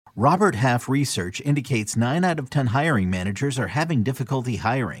Robert Half research indicates 9 out of 10 hiring managers are having difficulty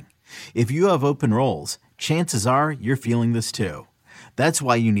hiring. If you have open roles, chances are you're feeling this too. That's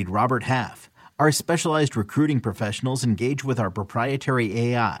why you need Robert Half. Our specialized recruiting professionals engage with our proprietary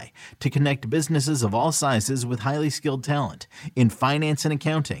AI to connect businesses of all sizes with highly skilled talent in finance and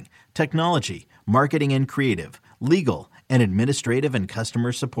accounting, technology, marketing and creative, legal, and administrative and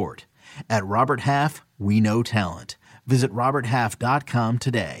customer support. At Robert Half, we know talent. Visit roberthalf.com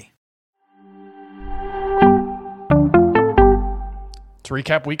today. To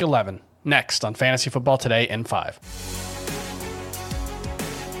recap Week 11, next on Fantasy Football Today in 5.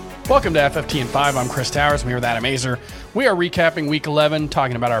 Welcome to FFT in 5. I'm Chris Towers. I'm here with Adam Azer. We are recapping Week 11,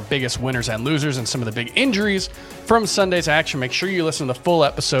 talking about our biggest winners and losers and some of the big injuries from Sunday's action. Make sure you listen to the full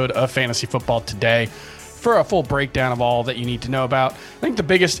episode of Fantasy Football Today for a full breakdown of all that you need to know about. I think the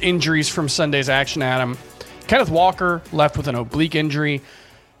biggest injuries from Sunday's action, Adam, Kenneth Walker left with an oblique injury.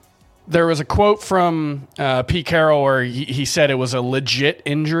 There was a quote from Pete Carroll where he said it was a legit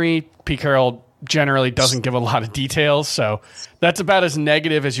injury. Pete Carroll generally doesn't give a lot of details, so that's about as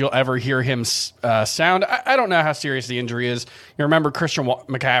negative as you'll ever hear him sound. I don't know how serious the injury is. You remember Christian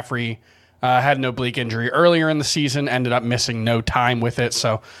McCaffrey had an oblique injury earlier in the season, ended up missing no time with it,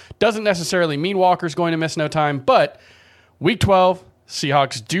 so doesn't necessarily mean Walker's going to miss no time, but Week 12,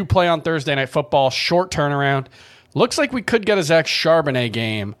 Seahawks do play on Thursday Night Football, short turnaround. Looks like we could get a Zach Charbonnet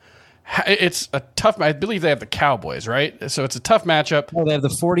game. It's a tough, I believe they have the Cowboys, right? So it's a tough matchup. Well, they have the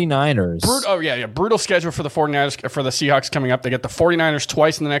 49ers. Brutal schedule for the 49ers, for the Seahawks coming up. They get the 49ers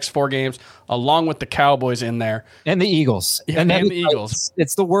twice in the next 4 games, along with the Cowboys in there. And the Eagles. Yeah, and the Eagles.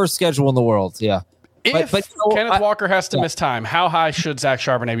 It's the worst schedule in the world, yeah. If Kenneth Walker has to miss time, how high should Zach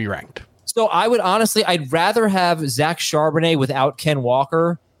Charbonnet be ranked? So I would honestly, I'd rather have Zach Charbonnet without Ken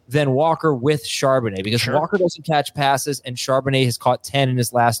Walker than Walker with Charbonnet, because Walker doesn't catch passes and Charbonnet has caught 10 in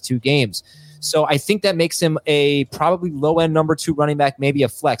his last 2 games. So I think that makes him a probably low-end number 2 running back, maybe a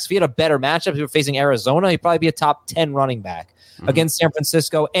flex. If he had a better matchup, if he were facing Arizona, he'd probably be a top 10 running back against San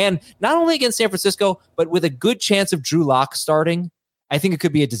Francisco. And not only against San Francisco, but with a good chance of Drew Lock starting, I think it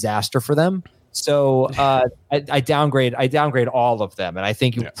could be a disaster for them. So I downgrade all of them. And I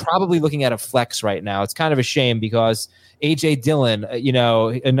think you're probably looking at a flex right now. It's kind of a shame because A.J. Dillon,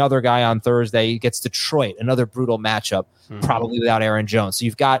 another guy on Thursday, gets Detroit, another brutal matchup, probably without Aaron Jones. So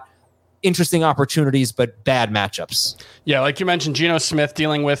you've got interesting opportunities, but bad matchups. Yeah, like you mentioned, Geno Smith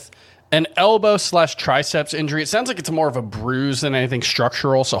dealing with an elbow/triceps injury. It sounds like it's more of a bruise than anything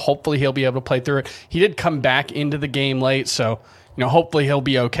structural, so hopefully he'll be able to play through it. He did come back into the game late, so hopefully he'll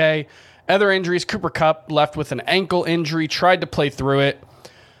be okay. Other injuries, Cooper Kupp left with an ankle injury, tried to play through it.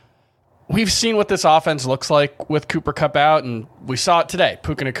 We've seen what this offense looks like with Cooper Kupp out, and we saw it today.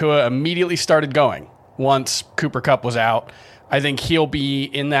 Puka Nacua immediately started going once Cooper Kupp was out. I think he'll be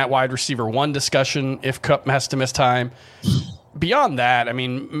in that wide receiver 1 discussion if Kupp has to miss time. Beyond that, I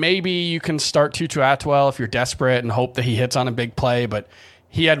mean, maybe you can start Tutu Atwell if you're desperate and hope that he hits on a big play, but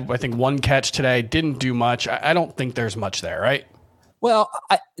he had, I think, 1 catch today, didn't do much. I don't think there's much there, right? Well,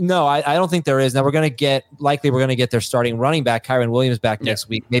 I don't think there is. Now we're going to get their starting running back, Kyron Williams, back next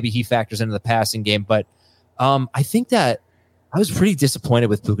week. Maybe he factors into the passing game, but I think that I was pretty disappointed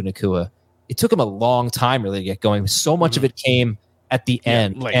with Puka Nacua. It took him a long time really to get going. So much of it came at the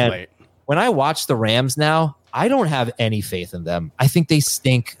end. Late. When I watch the Rams now, I don't have any faith in them. I think they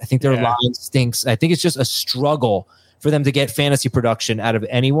stink. I think their line stinks. I think it's just a struggle for them to get fantasy production out of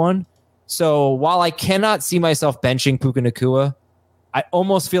anyone. So while I cannot see myself benching Puka Nacua, I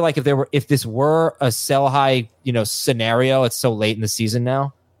almost feel like if this were a sell high, scenario, it's so late in the season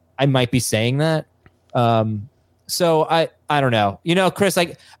now, I might be saying that. So I don't know. Chris,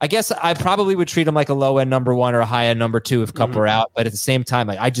 I guess I probably would treat him like a low end number 1 or a high end number 2 if Kupp were out. But at the same time,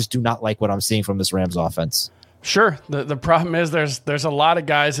 I just do not like what I'm seeing from this Rams offense. Sure. The problem is there's a lot of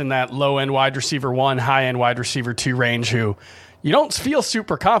guys in that low end wide receiver 1, high end wide receiver 2 range who you don't feel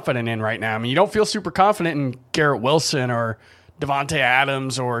super confident in right now. I mean, you don't feel super confident in Garrett Wilson or Devontae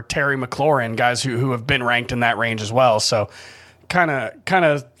Adams or Terry McLaurin, guys who have been ranked in that range as well. So kind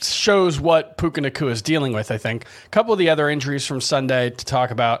of shows what Puka Nacua is dealing with, I think. A couple of the other injuries from Sunday to talk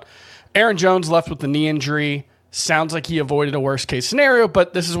about. Aaron Jones left with the knee injury. Sounds like he avoided a worst-case scenario,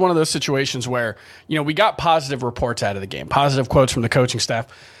 but this is one of those situations where, we got positive reports out of the game, positive quotes from the coaching staff,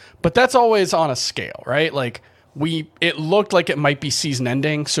 but that's always on a scale, right? Like, it looked like it might be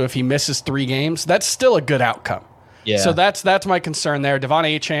season-ending, so if he misses 3 games, that's still a good outcome. Yeah. So that's my concern there. Devon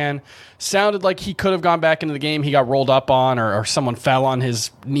Achane sounded like he could have gone back into the game. He got rolled up on or someone fell on his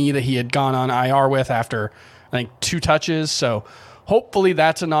knee that he had gone on IR with after, I think, 2 touches. So hopefully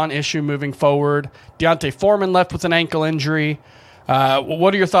that's a non-issue moving forward. Deontay Foreman left with an ankle injury.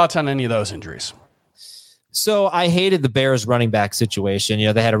 What are your thoughts on any of those injuries? So I hated the Bears running back situation.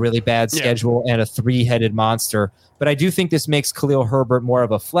 They had a really bad schedule and a 3-headed monster. But I do think this makes Khalil Herbert more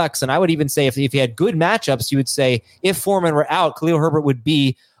of a flex. And I would even say if he had good matchups, you would say if Foreman were out, Khalil Herbert would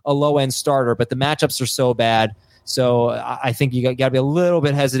be a low-end starter. But the matchups are so bad. So I think you got to be a little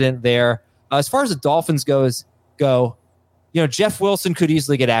bit hesitant there. As far as the Dolphins go, Jeff Wilson could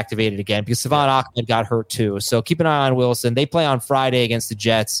easily get activated again because Savon Ahmed got hurt too. So keep an eye on Wilson. They play on Friday against the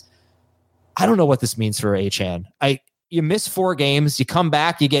Jets. I don't know what this means for Achane. You miss 4 games, you come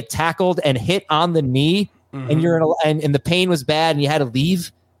back, you get tackled and hit on the knee, and you're and the pain was bad, and you had to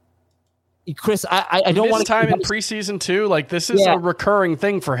leave. Chris, I don't want to time in preseason too. Like this is a recurring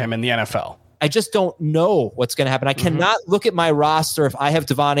thing for him in the NFL. I just don't know what's going to happen. I cannot look at my roster if I have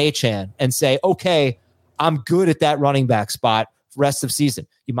Devon Achane and say, okay, I'm good at that running back spot rest of season.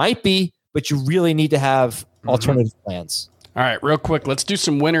 You might be, but you really need to have alternative plans. All right, real quick, let's do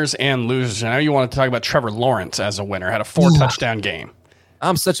some winners and losers. I know you wanted to talk about Trevor Lawrence as a winner. Had a 4-touchdown game.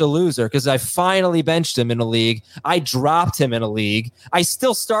 I'm such a loser because I finally benched him in a league. I dropped him in a league. I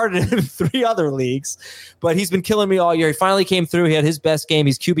still started him in 3 other leagues, but he's been killing me all year. He finally came through. He had his best game.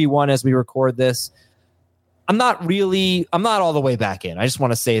 He's QB1 as we record this. I'm not all the way back in. I just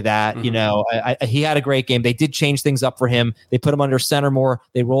want to say that, he had a great game. They did change things up for him. They put him under center more.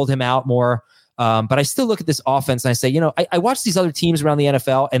 They rolled him out more. But I still look at this offense and I say, I watch these other teams around the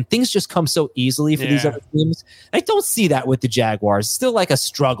NFL and things just come so easily for these other teams. I don't see that with the Jaguars. It's still like a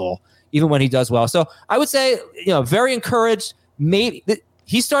struggle, even when he does well. So I would say, very encouraged. Maybe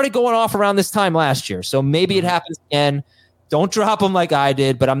he started going off around this time last year. So maybe it happens again. Don't drop him like I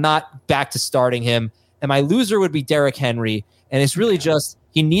did, but I'm not back to starting him. And my loser would be Derrick Henry. And it's really just,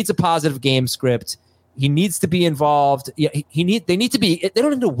 he needs a positive game script. He needs to be involved. They need to be, they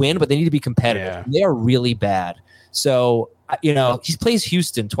don't need to win, but they need to be competitive. Yeah. They are really bad. So, he plays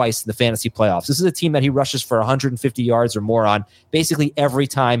Houston twice in the fantasy playoffs. This is a team that he rushes for 150 yards or more on basically every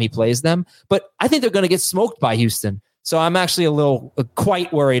time he plays them. But I think they're going to get smoked by Houston. So I'm actually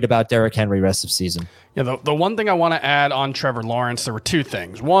quite worried about Derrick Henry rest of season. Yeah, the one thing I want to add on Trevor Lawrence, there were 2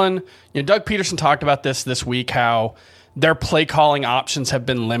 things. One, Doug Peterson talked about this week, how their play calling options have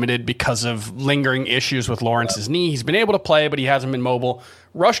been limited because of lingering issues with Lawrence's knee. He's been able to play, but he hasn't been mobile.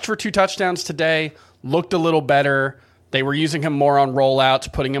 Rushed for 2 touchdowns today, looked a little better. They were using him more on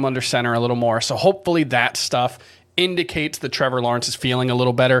rollouts, putting him under center a little more. So hopefully that stuff indicates that Trevor Lawrence is feeling a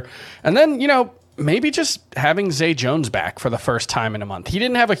little better. And then, maybe just having Zay Jones back for the first time in a month. He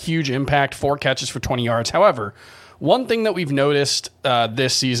didn't have a huge impact, 4 catches for 20 yards. However, one thing that we've noticed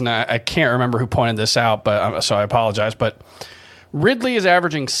this season, I can't remember who pointed this out, so I apologize, but Ridley is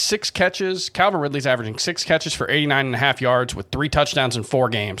averaging 6 catches. Calvin Ridley's averaging 6 catches for 89.5 yards with 3 touchdowns in 4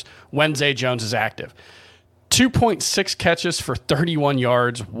 games when Zay Jones is active. 2.6 catches for 31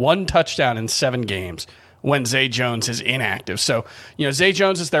 yards, 1 touchdown in 7 games when Zay Jones is inactive. So, Zay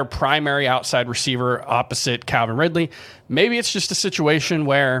Jones is their primary outside receiver opposite Calvin Ridley. Maybe it's just a situation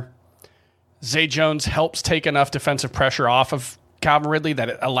where Zay Jones helps take enough defensive pressure off of Calvin Ridley that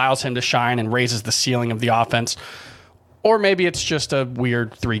it allows him to shine and raises the ceiling of the offense. Or maybe it's just a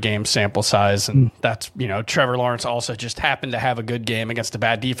weird 3-game sample size, and that's, Trevor Lawrence also just happened to have a good game against a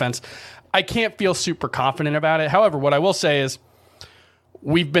bad defense. I can't feel super confident about it. However, what I will say is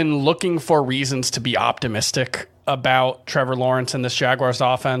we've been looking for reasons to be optimistic about Trevor Lawrence and this Jaguars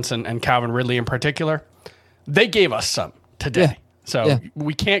offense and Calvin Ridley in particular. They gave us some today. Yeah. So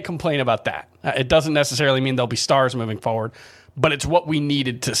we can't complain about that. It doesn't necessarily mean they'll be stars moving forward, but it's what we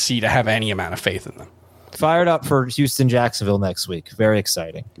needed to see to have any amount of faith in them. Fired up for Houston-Jacksonville next week. Very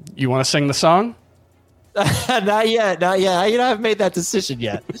exciting. You want to sing the song? Not yet. I haven't made that decision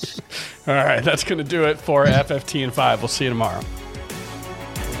yet. All right, that's going to do it for FFT and 5. We'll see you tomorrow.